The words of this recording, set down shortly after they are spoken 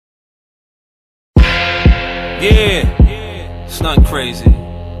Yeah, it's nothing crazy.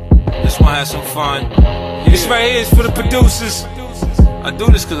 Just wanna have some fun. This right here is for the producers. I do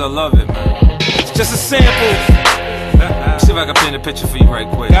this cause I love it, man. It's just a sample. Let's see if I can paint a picture for you right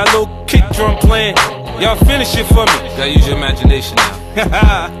quick. Got a little kick drum playing. Y'all finish it for me. Gotta use your imagination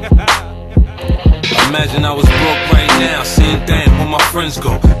now. Imagine I was broke right now, saying damn, where my friends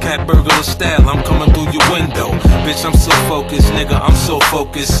go. Cat burglar style, I'm coming through your window. Bitch, I'm so focused, nigga, I'm so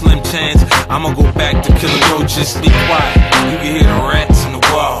focused. Slim chance, I'ma go back to killing roaches. Be quiet, you can hear the rats in the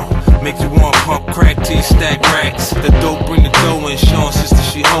wall. Make you want pump crack till stack racks. The dope bring the dough in. Shawn sister,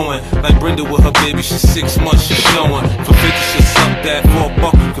 she hoeing. Like Brenda with her baby, she's 6 months, she showing. For 50 she'll suck that. For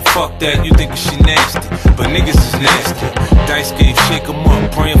 $1 you can fuck that. You think she nasty, but niggas is nasty. Dice game, shake 'em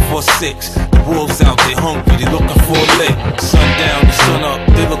up, praying for 6. The wolves out, they hungry, they looking for a lick. Sun down, the sun up,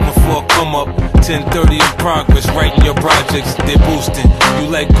 they looking for a come up. 10:30 in progress, writing your projects, they boosting. You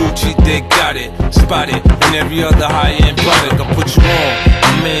like Gucci, they got it. Spot it, and every other high-end product, I put you on.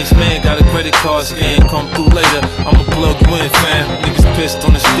 My man's man got a credit card scan, come through later, I'ma plug you in, fam. Niggas pissed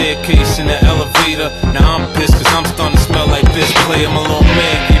on the staircase in the elevator. Now I'm pissed cause I'm starting to smell like piss. Play him a little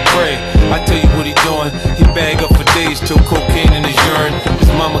man, he pray. I tell you what he doing, he bag up for days, till cocaine in his urine.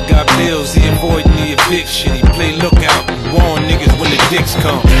 His mama got bills, he avoiding the eviction. He play lookout, warn niggas when the dicks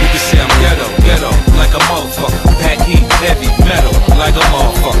come. You can say I'm ghetto, like a motherfucker. Pack heat, heavy, metal, like a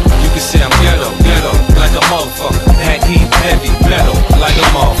motherfucker. You can say I'm ghetto, like a motherfucker. Pack heat, heavy, metal, like a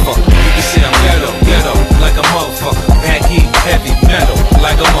motherfucker. You can say I'm ghetto, like a motherfucker. Pack heat, heavy, metal,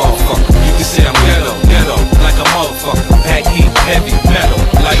 like a motherfucker. You can say I'm ghetto, like a motherfucker. Pack heat, heavy, metal,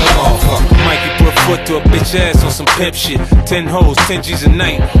 like a motherfucker. Mikey put a foot to a bitch ass on some pimp shit. 10 hoes, 10 G's a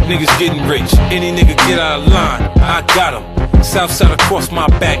night, niggas getting rich. Any nigga get out of line, I got him. Southside across my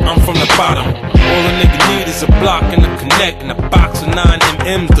back, I'm from the bottom. All a nigga need is a block and a connect, and a box of 9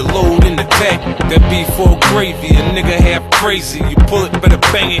 MMs to load in the tech. That B4 gravy, a nigga half crazy. You pull it, better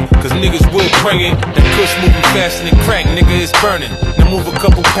bang it, cause niggas will bring it. That kush moving faster than crack, nigga, it's burning. Now move a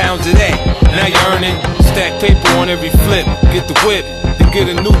couple pounds of that, now you're earning. Stack paper on every flip, get the whip. Then get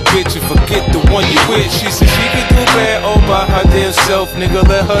a new bitch and forget the one you with. She said she could do bad all by her damn self. Nigga,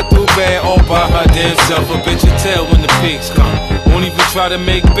 let her do bad all by her damn self. A bitch will tell when the pigs come. Won't even try to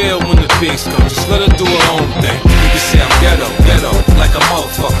make bail when the pigs come. Just let her do her own thing. You can say I'm ghetto, like a mother.